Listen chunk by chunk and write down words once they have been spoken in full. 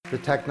The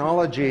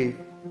technology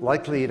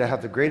likely to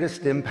have the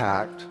greatest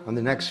impact on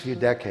the next few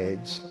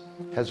decades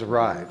has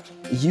arrived.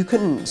 You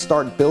can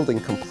start building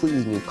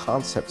completely new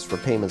concepts for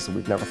payments that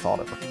we've never thought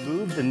of.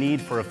 Remove the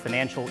need for a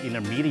financial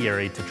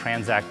intermediary to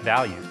transact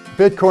value.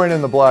 Bitcoin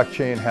and the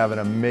blockchain have an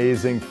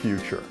amazing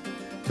future.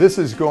 This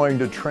is going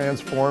to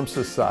transform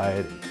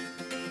society.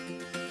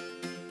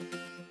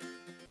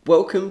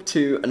 Welcome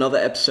to another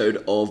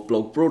episode of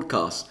Blog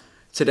Broadcast.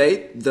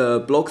 Today,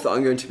 the blog that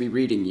I'm going to be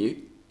reading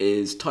you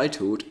is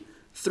titled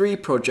 3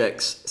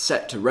 Projects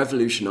Set to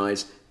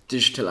Revolutionize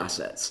Digital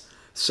Assets.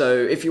 So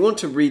if you want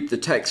to read the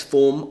text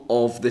form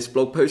of this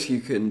blog post, you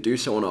can do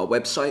so on our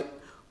website,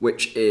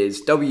 which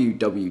is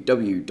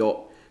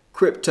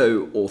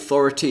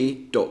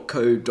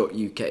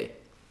www.cryptoauthority.co.uk.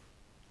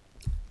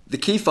 The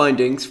key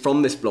findings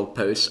from this blog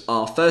post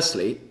are,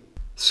 firstly,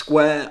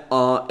 Square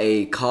are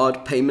a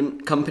card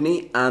payment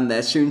company and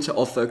they're soon to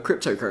offer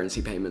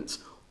cryptocurrency payments,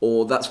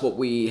 or that's what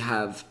we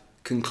have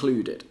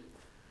concluded.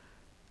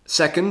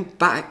 Second,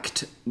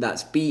 Bakkt,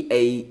 that's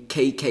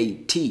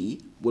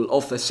B-A-K-K-T, will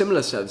offer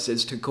similar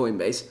services to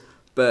Coinbase,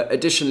 but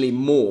additionally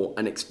more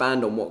and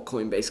expand on what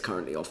Coinbase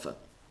currently offer,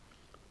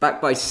 backed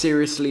by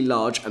seriously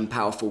large and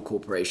powerful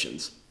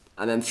corporations.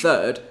 And then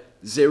third,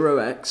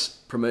 ZeroX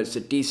promotes a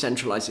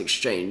decentralized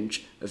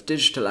exchange of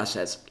digital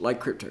assets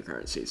like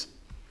cryptocurrencies.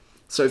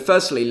 So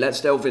firstly,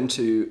 let's delve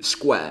into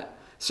Square.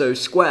 So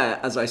Square,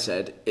 as I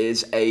said,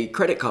 is a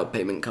credit card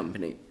payment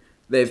company.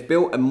 They've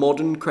built a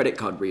modern credit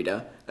card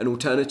reader, an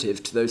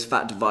alternative to those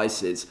fat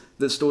devices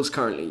that stores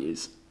currently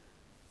use.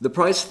 The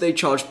price they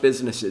charge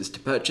businesses to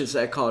purchase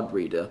their card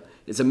reader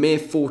is a mere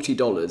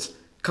 $40,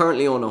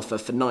 currently on offer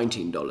for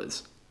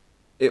 $19.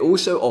 It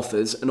also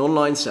offers an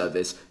online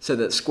service so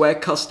that Square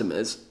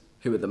customers,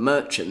 who are the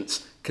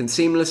merchants, can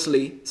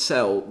seamlessly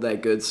sell their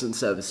goods and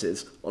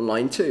services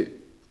online too.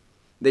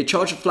 They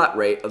charge a flat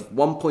rate of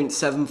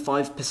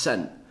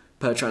 1.75%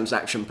 per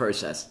transaction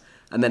process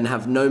and then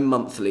have no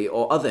monthly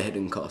or other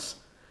hidden costs.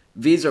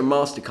 Visa and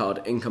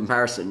MasterCard, in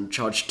comparison,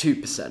 charge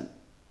 2%.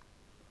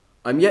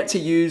 I'm yet to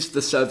use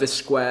the service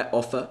Square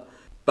offer,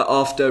 but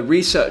after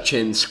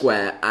researching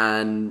Square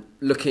and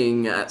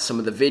looking at some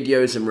of the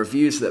videos and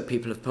reviews that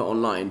people have put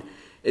online,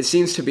 it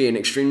seems to be an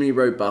extremely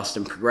robust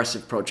and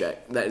progressive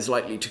project that is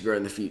likely to grow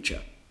in the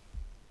future.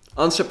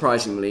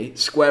 Unsurprisingly,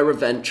 Square are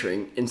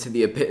venturing into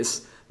the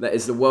abyss that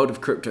is the world of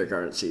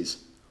cryptocurrencies.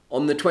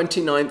 On the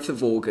 29th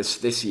of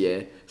August this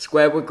year,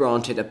 Square were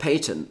granted a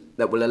patent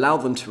that will allow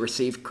them to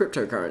receive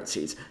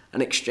cryptocurrencies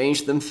and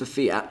exchange them for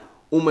fiat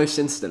almost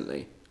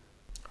instantly.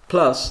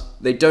 Plus,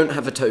 they don't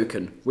have a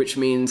token, which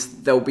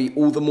means they'll be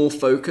all the more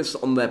focused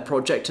on their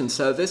project and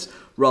service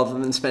rather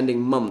than spending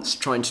months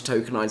trying to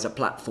tokenize a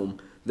platform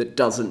that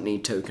doesn't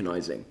need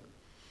tokenizing.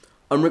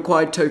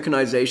 Unrequired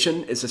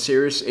tokenization is a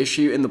serious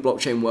issue in the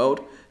blockchain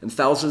world, and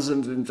thousands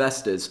of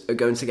investors are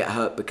going to get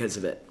hurt because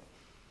of it.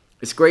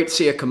 It's great to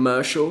see a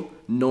commercial,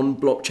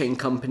 non-blockchain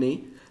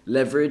company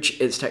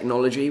leverage its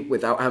technology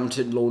without having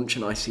to launch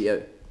an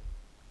ICO.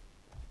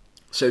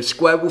 So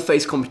Square will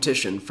face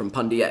competition from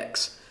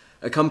PundiX,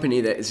 a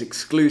company that is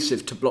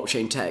exclusive to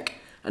blockchain tech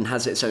and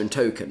has its own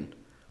token.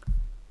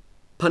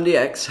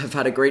 PundiX have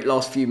had a great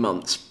last few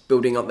months,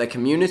 building up their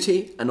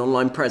community and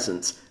online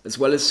presence, as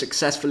well as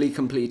successfully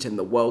completing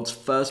the world's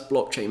first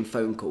blockchain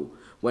phone call,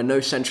 where no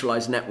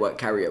centralized network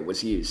carrier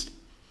was used.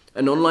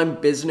 An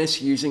online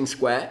business using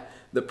Square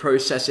that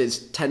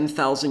processes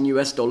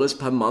 $10,000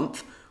 per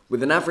month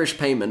with an average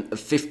payment of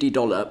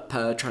 $50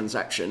 per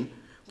transaction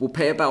will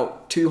pay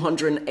about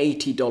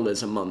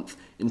 $280 a month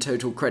in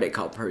total credit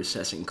card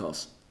processing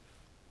costs.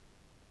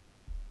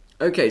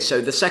 Okay,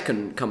 so the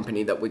second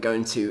company that we're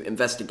going to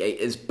investigate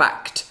is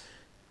Bakkt.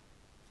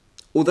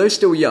 Although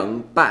still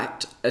young,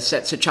 Bakkt are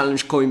set to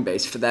challenge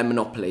Coinbase for their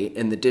monopoly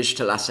in the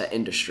digital asset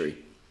industry.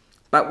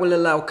 Bakkt will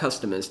allow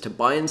customers to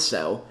buy and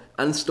sell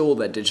and store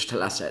their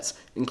digital assets,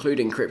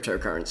 including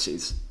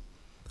cryptocurrencies.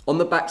 On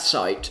the Bakkt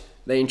site,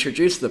 they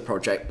introduced the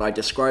project by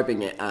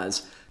describing it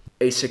as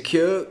a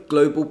secure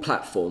global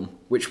platform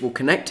which will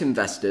connect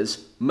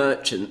investors,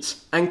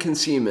 merchants, and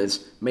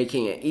consumers,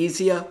 making it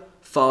easier,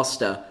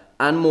 faster,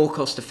 and more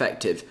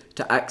cost-effective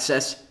to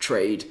access,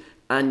 trade,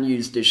 and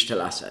use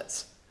digital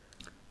assets.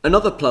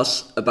 Another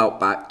plus about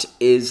Bakkt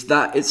is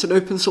that it's an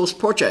open source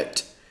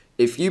project.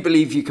 If you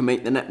believe you can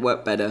make the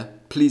network better,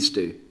 please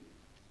do.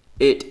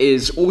 It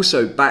is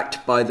also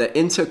backed by the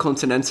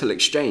Intercontinental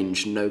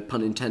Exchange, no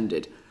pun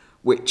intended,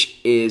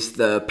 which is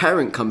the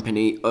parent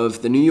company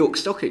of the New York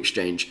Stock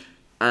Exchange,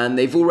 and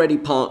they've already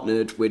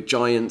partnered with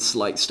giants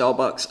like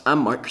Starbucks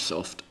and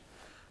Microsoft.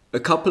 A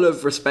couple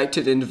of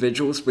respected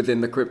individuals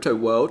within the crypto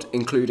world,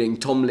 including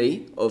Tom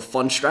Lee of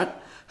Fundstrat,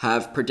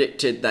 have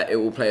predicted that it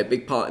will play a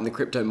big part in the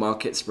crypto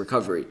market's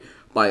recovery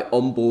by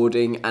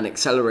onboarding and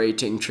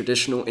accelerating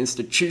traditional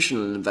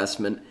institutional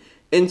investment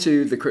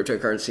into the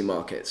cryptocurrency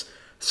markets.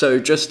 So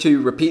just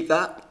to repeat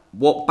that,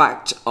 what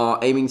Bakkt are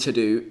aiming to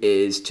do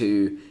is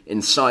to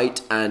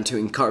incite and to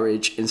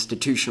encourage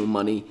institutional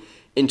money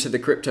into the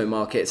crypto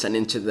markets and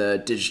into the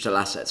digital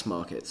assets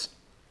markets.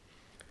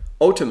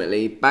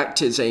 Ultimately,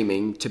 BACT is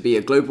aiming to be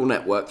a global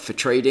network for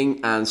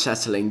trading and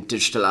settling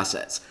digital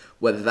assets,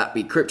 whether that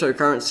be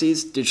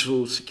cryptocurrencies,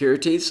 digital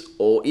securities,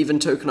 or even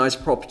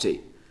tokenized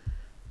property.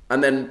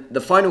 And then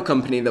the final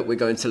company that we're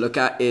going to look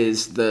at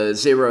is the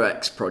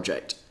 0x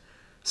project.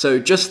 So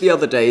just the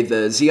other day,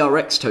 the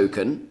ZRX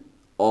token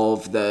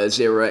of the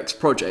 0x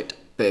project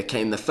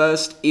became the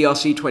first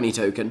ERC20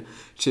 token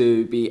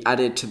to be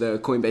added to the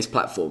Coinbase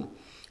platform.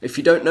 If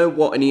you don't know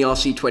what an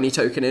ERC20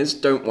 token is,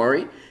 don't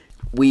worry.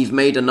 We've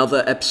made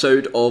another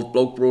episode of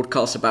Blog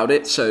Broadcast about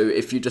it, so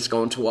if you just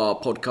go onto our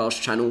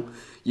podcast channel,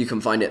 you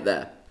can find it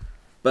there.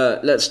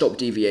 But let's stop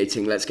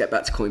deviating, let's get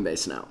back to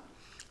Coinbase now.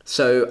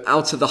 So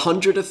out of the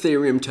hundreds of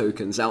Ethereum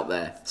tokens out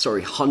there,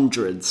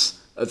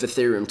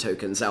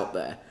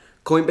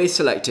 Coinbase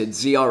selected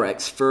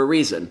ZRX for a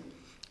reason,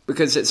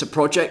 because it's a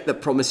project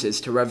that promises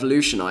to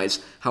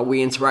revolutionize how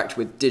we interact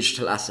with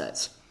digital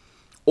assets.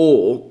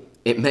 Or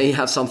it may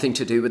have something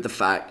to do with the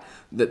fact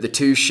that the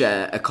two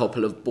share a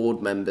couple of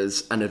board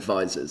members and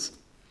advisors.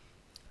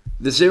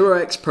 The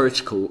 0x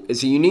protocol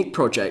is a unique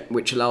project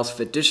which allows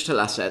for digital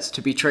assets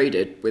to be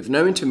traded with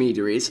no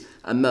intermediaries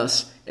and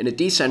thus in a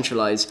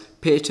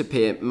decentralized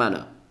peer-to-peer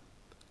manner.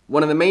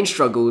 One of the main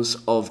struggles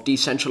of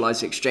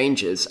decentralized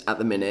exchanges at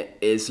the minute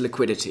is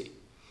liquidity.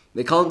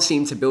 They can't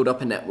seem to build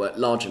up a network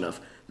large enough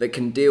that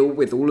can deal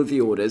with all of the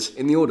orders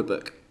in the order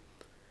book.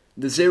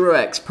 The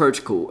 0x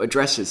protocol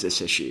addresses this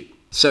issue.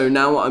 So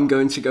now I'm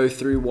going to go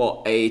through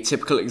what a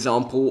typical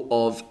example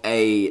of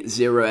a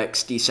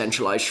 0x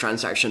decentralized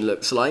transaction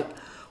looks like.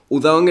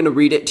 Although I'm going to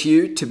read it to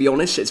you, to be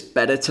honest, it's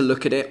better to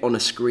look at it on a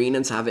screen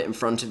and to have it in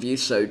front of you.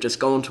 So just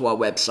go onto our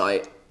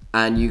website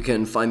and you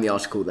can find the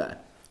article there.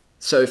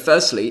 So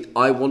firstly,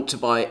 I want to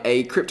buy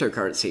a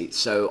cryptocurrency.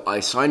 So I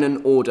sign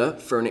an order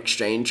for an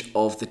exchange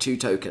of the two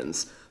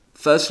tokens.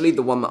 Firstly,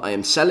 the one that I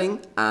am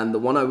selling and the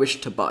one I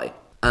wish to buy.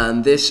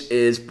 And this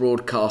is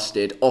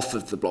broadcasted off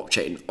of the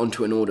blockchain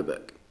onto an order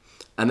book.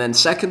 And then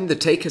second, the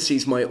taker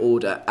sees my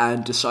order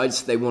and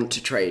decides they want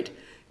to trade.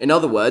 In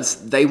other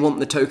words, they want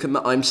the token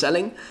that I'm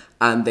selling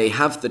and they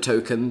have the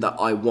token that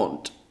I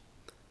want.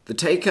 The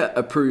taker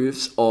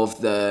approves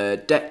of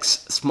the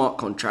DEX smart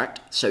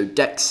contract. So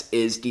DEX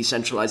is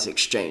decentralized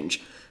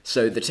exchange.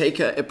 So the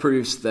taker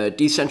approves the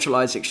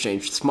decentralized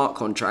exchange smart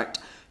contract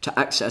to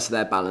access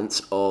their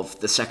balance of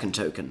the second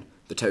token,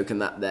 the token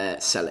that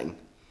they're selling.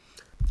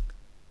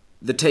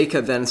 The taker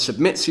then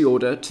submits the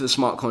order to the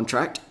smart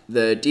contract.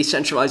 The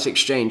decentralized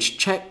exchange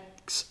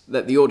checks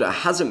that the order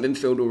hasn't been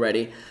filled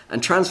already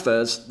and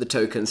transfers the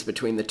tokens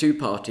between the two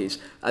parties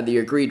at the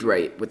agreed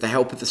rate with the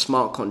help of the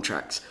smart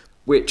contracts,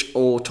 which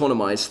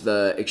autonomize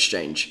the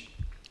exchange.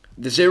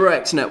 The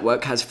 0x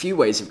network has few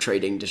ways of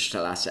trading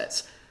digital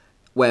assets,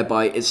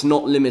 whereby it's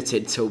not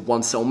limited to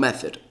one sole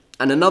method.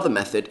 And another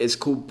method is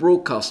called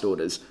broadcast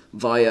orders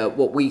via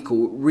what we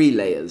call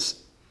relayers.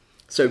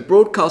 So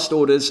broadcast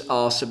orders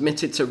are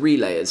submitted to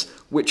relayers,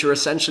 which are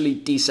essentially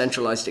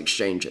decentralized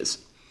exchanges.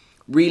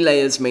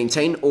 Relayers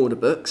maintain order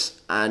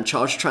books and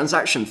charge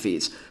transaction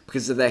fees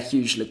because of their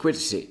huge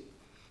liquidity.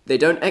 They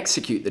don't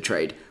execute the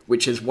trade,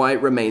 which is why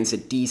it remains a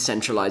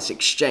decentralized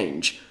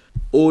exchange.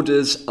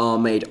 Orders are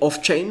made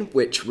off-chain,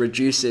 which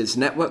reduces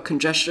network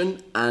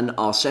congestion, and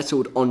are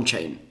settled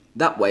on-chain.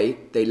 That way,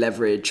 they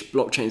leverage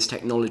blockchain's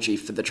technology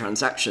for the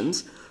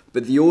transactions,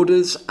 but the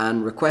orders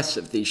and requests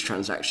of these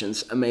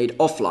transactions are made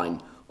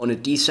offline on a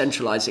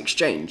decentralized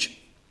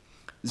exchange.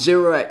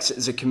 0x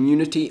is a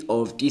community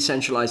of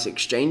decentralized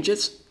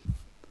exchanges.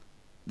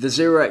 The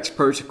 0x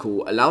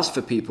protocol allows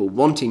for people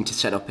wanting to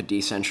set up a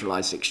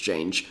decentralized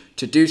exchange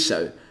to do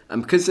so,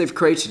 and because they've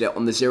created it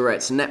on the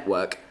 0x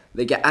network,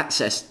 they get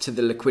access to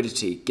the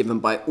liquidity given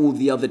by all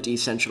the other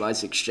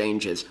decentralized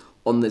exchanges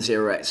on the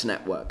 0x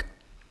network.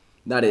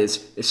 That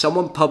is, if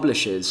someone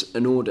publishes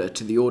an order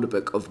to the order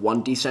book of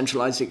one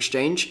decentralized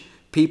exchange,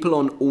 people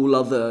on all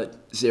other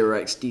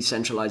 0x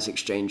decentralized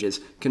exchanges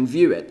can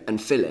view it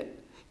and fill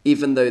it,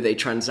 even though they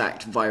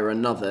transact via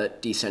another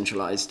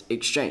decentralized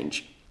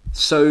exchange.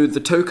 So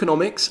the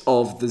tokenomics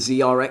of the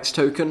ZRX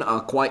token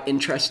are quite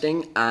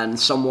interesting and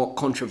somewhat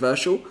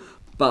controversial,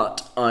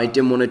 but I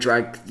didn't want to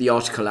drag the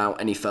article out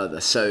any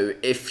further. So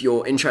if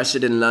you're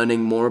interested in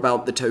learning more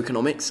about the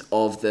tokenomics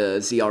of the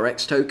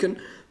ZRX token,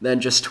 then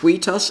just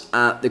tweet us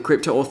at the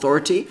Crypto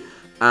Authority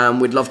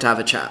and we'd love to have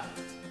a chat.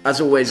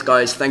 As always,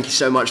 guys, thank you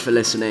so much for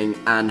listening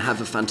and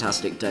have a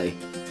fantastic day.